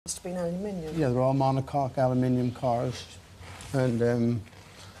must have been aluminium. Yeah, they're all monocoque aluminium cars. And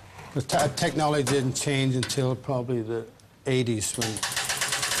the technology didn't change until probably the 80s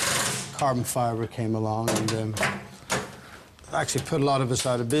when carbon fibre came along and actually put a lot of us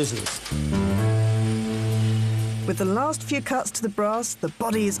out of business. With the last few cuts to the brass, the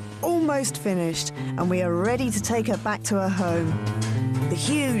body is almost finished and we are ready to take her back to her home. The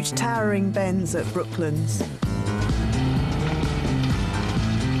huge towering Benz at Brooklands.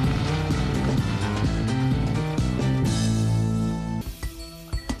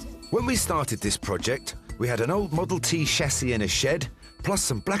 When we started this project, we had an old Model T chassis in a shed, plus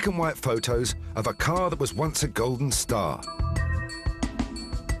some black and white photos of a car that was once a golden star.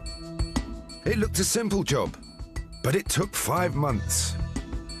 It looked a simple job, but it took 5 months.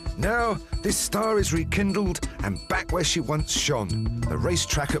 Now, this star is rekindled and back where she once shone, the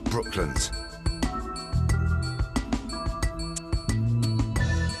racetrack at Brooklands.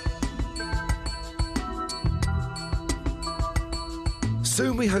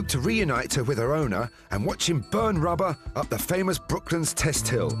 Soon we hope to reunite her with her owner and watch him burn rubber up the famous Brooklands Test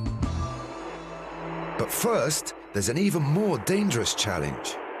Hill. But first, there's an even more dangerous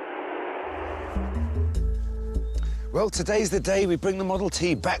challenge. Well, today's the day we bring the Model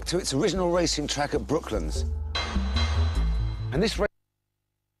T back to its original racing track at Brooklands. And this race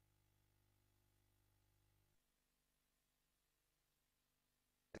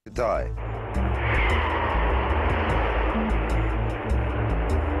to die.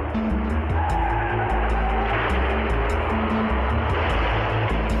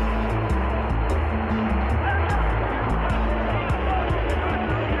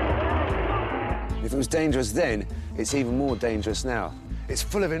 If it was dangerous then, it's even more dangerous now. It's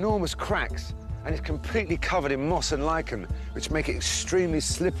full of enormous cracks, and it's completely covered in moss and lichen, which make it extremely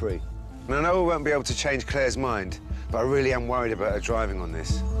slippery. And I know we won't be able to change Claire's mind, but I really am worried about her driving on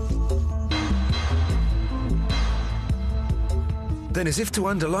this. Then, as if to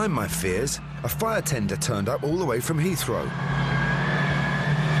underline my fears, a fire tender turned up all the way from Heathrow.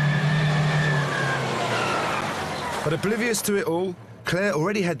 But oblivious to it all, Claire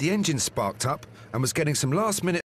already had the engine sparked up and was getting some last-minute